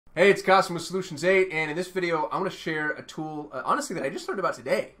Hey, it's Cosmo Solutions 8, and in this video, I want to share a tool, honestly, that I just learned about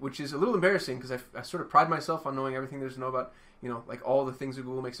today, which is a little embarrassing because I sort of pride myself on knowing everything there's to know about, like all the things that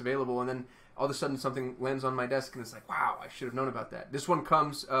Google makes available, and then all of a sudden something lands on my desk, and it's like, wow, I should have known about that. This one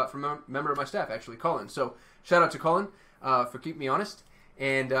comes from a member of my staff, actually, Colin. So shout out to Colin for keeping me honest,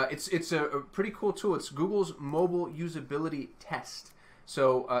 and it's a pretty cool tool. It's Google's mobile usability test.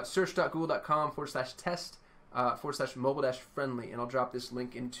 So search.google.com/test. /mobile-friendly, and I'll drop this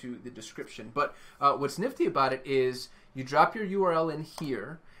link into the description. But what's nifty about it is you drop your URL in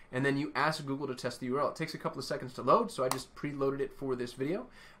here, and then you ask Google to test the URL. It takes a couple of seconds to load, so I just preloaded it for this video.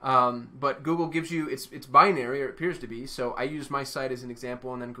 But Google gives you, it's binary, or it appears to be, so I use my site as an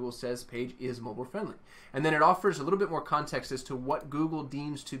example, and then Google says page is mobile friendly. And then it offers a little bit more context as to what Google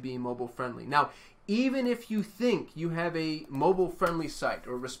deems to be mobile friendly. Now, even if you think you have a mobile-friendly site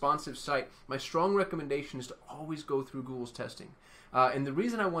or a responsive site, my strong recommendation is to always go through Google's testing. And the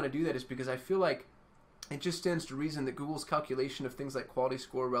reason I want to do that is because I feel like it just stands to reason that Google's calculation of things like quality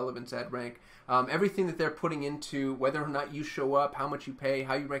score, relevance, ad rank, everything that they're putting into whether or not you show up, how much you pay,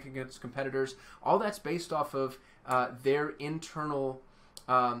 how you rank against competitors, all that's based off of their internal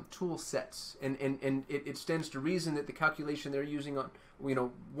tool sets, and it stands to reason that the calculation they're using on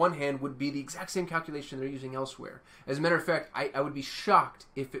one hand would be the exact same calculation they're using elsewhere. As a matter of fact, I would be shocked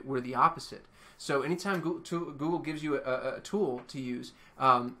if it were the opposite. So anytime Google gives you a tool to use,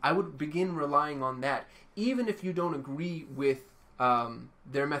 I would begin relying on that, even if you don't agree with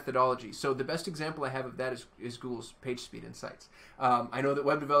their methodology. So the best example I have of that is Google's page speed insights. I know that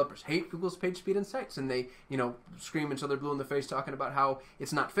web developers hate Google's page speed insights, and they scream until they're blue in the face talking about how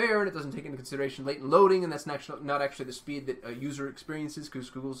it's not fair and it doesn't take into consideration latent loading, and that's not actually the speed that a user experiences,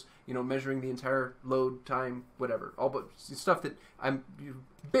 because Google's measuring the entire load time, whatever, all but stuff that you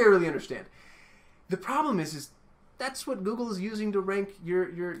barely understand. The problem is that's what Google is using to rank your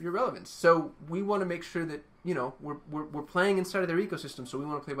relevance. So we want to make sure that we're playing inside of their ecosystem. So we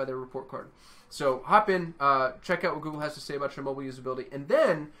want to play by their report card. So hop in, check out what Google has to say about your mobile usability, and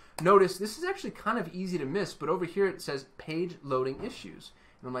then notice this is actually kind of easy to miss. But over here it says page loading issues,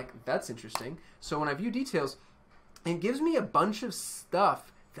 and I'm like, that's interesting. So when I view details, it gives me a bunch of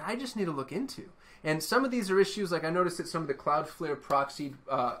stuff that I just need to look into. And some of these are issues, like I noticed that some of the Cloudflare proxy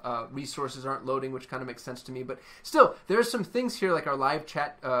resources aren't loading, which kind of makes sense to me. But still, there are some things here, like our live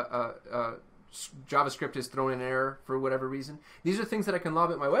chat JavaScript is throwing an error for whatever reason. These are things that I can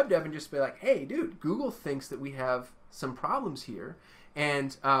lob at my web dev and just be like, hey, dude, Google thinks that we have some problems here.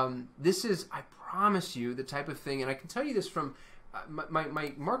 And this is, I promise you, the type of thing, and I can tell you this from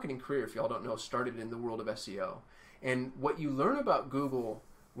my marketing career, if y'all don't know, started in the world of SEO. And what you learn about Google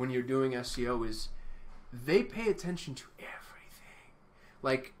when you're doing SEO is they pay attention to everything.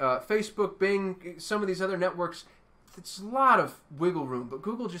 Like Facebook, Bing, some of these other networks, it's a lot of wiggle room, but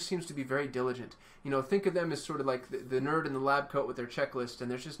Google just seems to be very diligent. Think of them as sort of like the nerd in the lab coat with their checklist,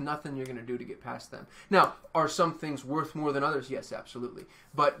 and there's just nothing you're going to do to get past them. Now, are some things worth more than others? Yes, absolutely.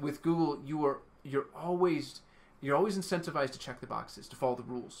 But with Google, you're always incentivized to check the boxes, to follow the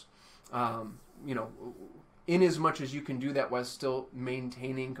rules. In as much as you can do that while still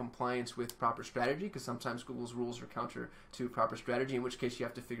maintaining compliance with proper strategy, because sometimes Google's rules are counter to proper strategy, in which case you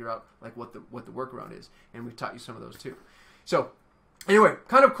have to figure out like what the workaround is, and we've taught you some of those too. So anyway,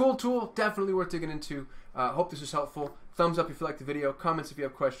 kind of cool tool, definitely worth digging into. Hope this was helpful. Thumbs up if you liked the video, comments if you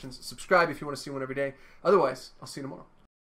have questions, subscribe if you want to see one every day. Otherwise, I'll see you tomorrow.